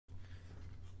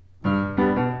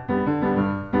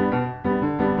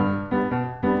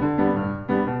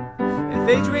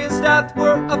Adrian Stath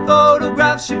were a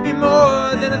photograph, she'd be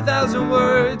more than 1,000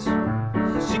 words.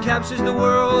 She captures the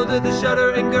world of the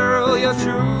shuddering girl. You're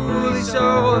truly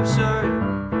so absurd.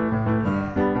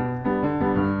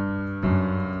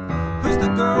 Who's the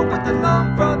girl with the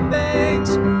long front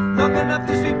bangs, long enough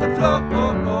to sweep the floor?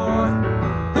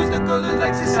 Who's the girl who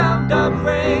likes the sound of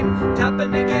rain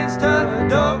tapping against her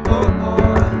door?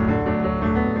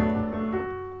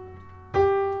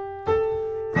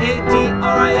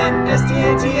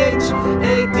 A-D-R-I-N-S-T-A-T-H,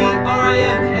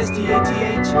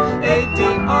 A-D-R-I-N-S-T-A-T-H,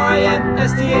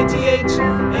 A-D-R-I-N-S-T-A-T-H,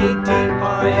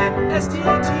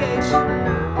 A-D-R-I-N-S-T-A-T-H.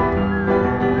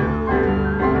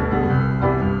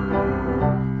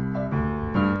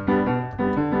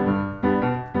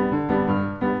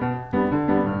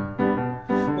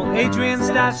 Well, Adrian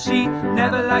Stath, she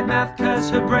never liked math cause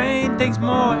her brain thinks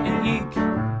more in ink.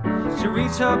 She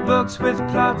reads her books with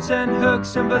plots and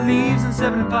hooks and believes in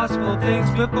 7 impossible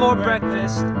things before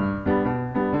breakfast.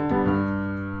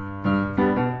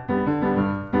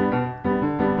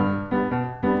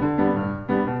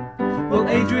 Well,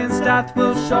 Adrian Stath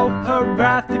will show her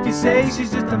wrath if you say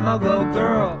she's just a muggle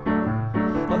girl.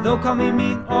 Although call me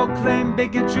mean or claim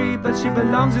bigotry, but she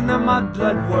belongs in the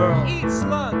mud-blood world. Eat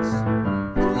slugs!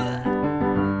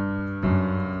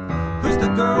 Who's the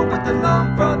girl with the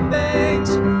long front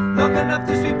bangs, long enough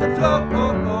to sweep the floor?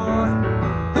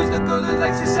 Who's the girl who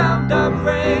likes the sound of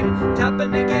rain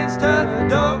tapping against her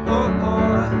door?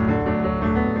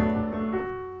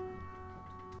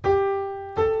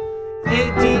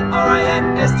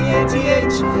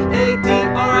 A-D-R-I-N-S-T-A-T-H,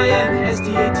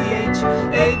 A-D-R-I-N-S-T-A-T-H,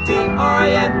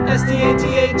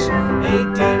 A-D-R-I-N-S-T-A-T-H,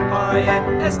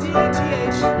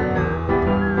 A-D-R-I-N-S-T-A-T-H.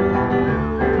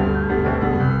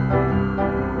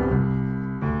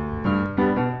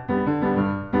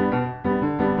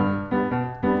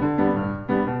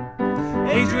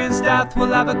 Adrian Stath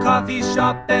will have a coffee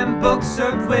shop and books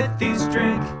served with his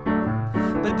drink.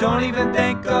 But don't even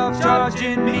think of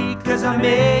charging me, cause I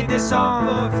made this song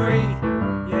for free.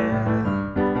 Yeah.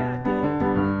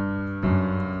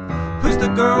 Who's the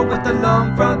girl with the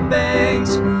long front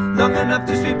bangs, long enough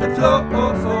to sweep the floor?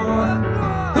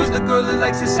 Who's the girl who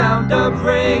likes the sound of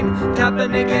rain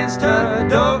tapping against her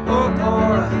door?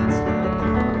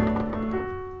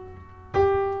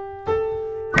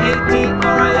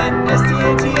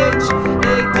 A-D-R-I-N-S-T-A-T-H,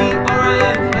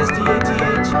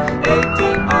 A-D-R-I-N-S-T-A-T-H,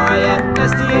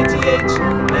 A-D-R-I-N-S-T-A-T-H.